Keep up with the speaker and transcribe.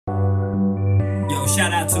Yo,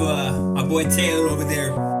 shout out to my boy Taylor over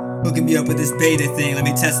there hooking me up with this beta thing. Let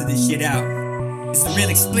me test this shit out. It's the real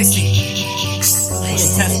explicit.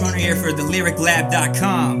 Little test runner here for the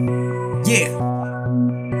LyricLab.com. Yeah.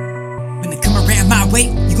 When they come around my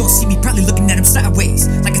way, you gon' see me probably looking at him sideways,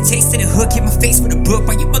 like a taste of the hook hit my face with a book.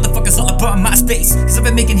 While you motherfuckers all up on my space, cause I've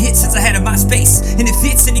been making hits since I had a MySpace, and it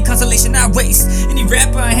fits any consolation I waste. Any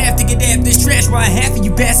rapper I have to get after this trash, while half of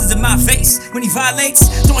you bastards in my face. When he violates,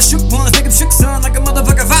 throwing shook ones, make him shook son, like a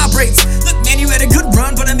motherfucker vibrates. Look man, you had a good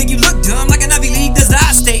run, but I make you look dumb, like an Ivy League does the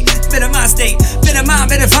I state. Better my state, better mine,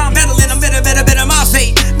 better if I'm battling, I'm better my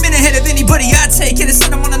fate. Been ahead of anybody I take, and it's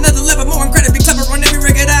set I'm on another level, more incredibly clever on every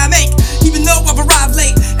record I make. Even though I've arrived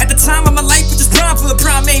late, at the time of my life, which is prime for a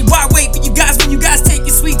primate. Why wait for you guys when you guys take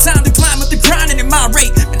your sweet time to climb up the grind and at my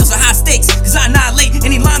rate? Man, those are high stakes, cause I annihilate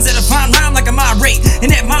any lines that I find rhyme like a my rate.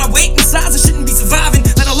 And at my weight and size, I shouldn't be surviving,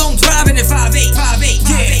 let alone thriving at 5'8",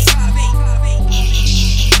 yeah.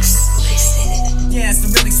 Yeah, it's the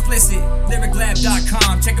real explicit.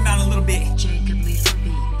 LyricLab.com, check them out a little bit.